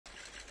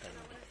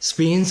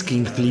Spain's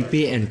King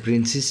Felipe and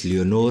Princess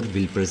Leonor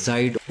will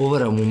preside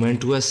over a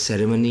momentous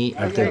ceremony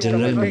at the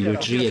General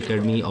Military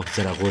Academy of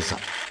Zaragoza,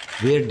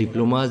 where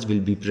diplomas will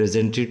be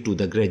presented to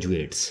the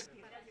graduates.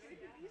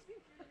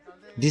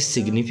 This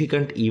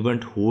significant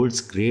event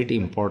holds great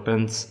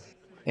importance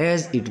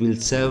as it will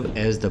serve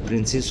as the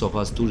Princess of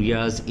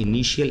Asturias'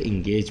 initial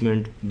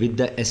engagement with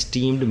the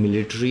esteemed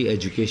Military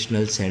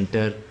Educational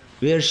Center,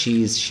 where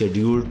she is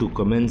scheduled to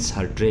commence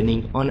her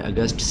training on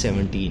August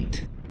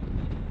 17th.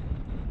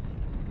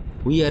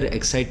 We are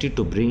excited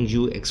to bring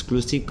you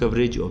exclusive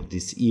coverage of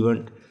this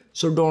event,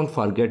 so don't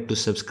forget to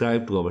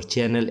subscribe to our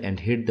channel and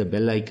hit the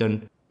bell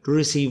icon to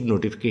receive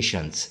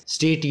notifications.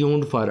 Stay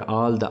tuned for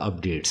all the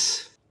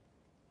updates.